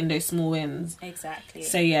celebrating those small wins. Exactly.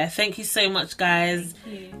 So yeah, thank you so much, guys.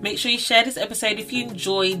 Make sure you share this episode if you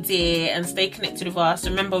enjoyed it and stay connected with us.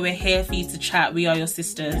 Remember, we're here for you to chat. We are your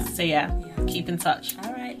sisters. So yeah, keep in touch.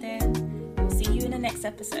 All right then. See you in the next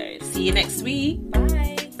episode. See you next week.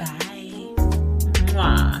 Bye. Bye.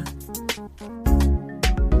 Mwah.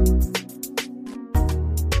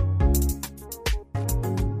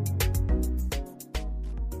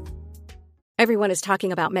 Everyone is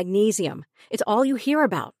talking about magnesium. It's all you hear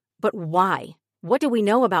about. But why? What do we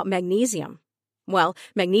know about magnesium? Well,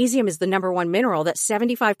 magnesium is the #1 mineral that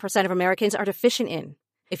 75% of Americans are deficient in.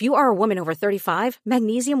 If you are a woman over 35,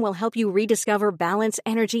 magnesium will help you rediscover balance,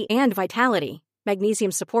 energy, and vitality.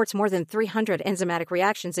 Magnesium supports more than 300 enzymatic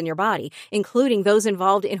reactions in your body, including those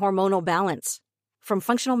involved in hormonal balance. From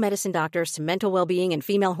functional medicine doctors to mental well-being and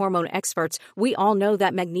female hormone experts, we all know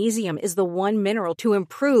that magnesium is the one mineral to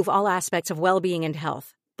improve all aspects of well-being and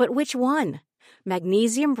health. But which one?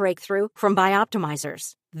 Magnesium Breakthrough from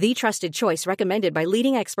Bioptimizers, the trusted choice recommended by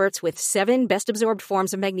leading experts with 7 best-absorbed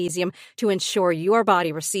forms of magnesium to ensure your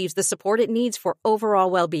body receives the support it needs for overall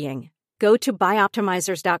well-being. Go to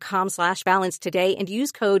bioptimizers.com/balance today and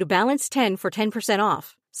use code BALANCE10 for 10%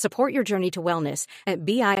 off. Support your journey to wellness at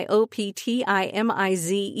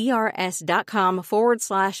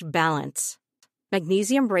bioptimizers.com/balance.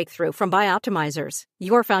 Magnesium Breakthrough from Bioptimizers,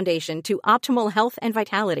 your foundation to optimal health and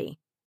vitality.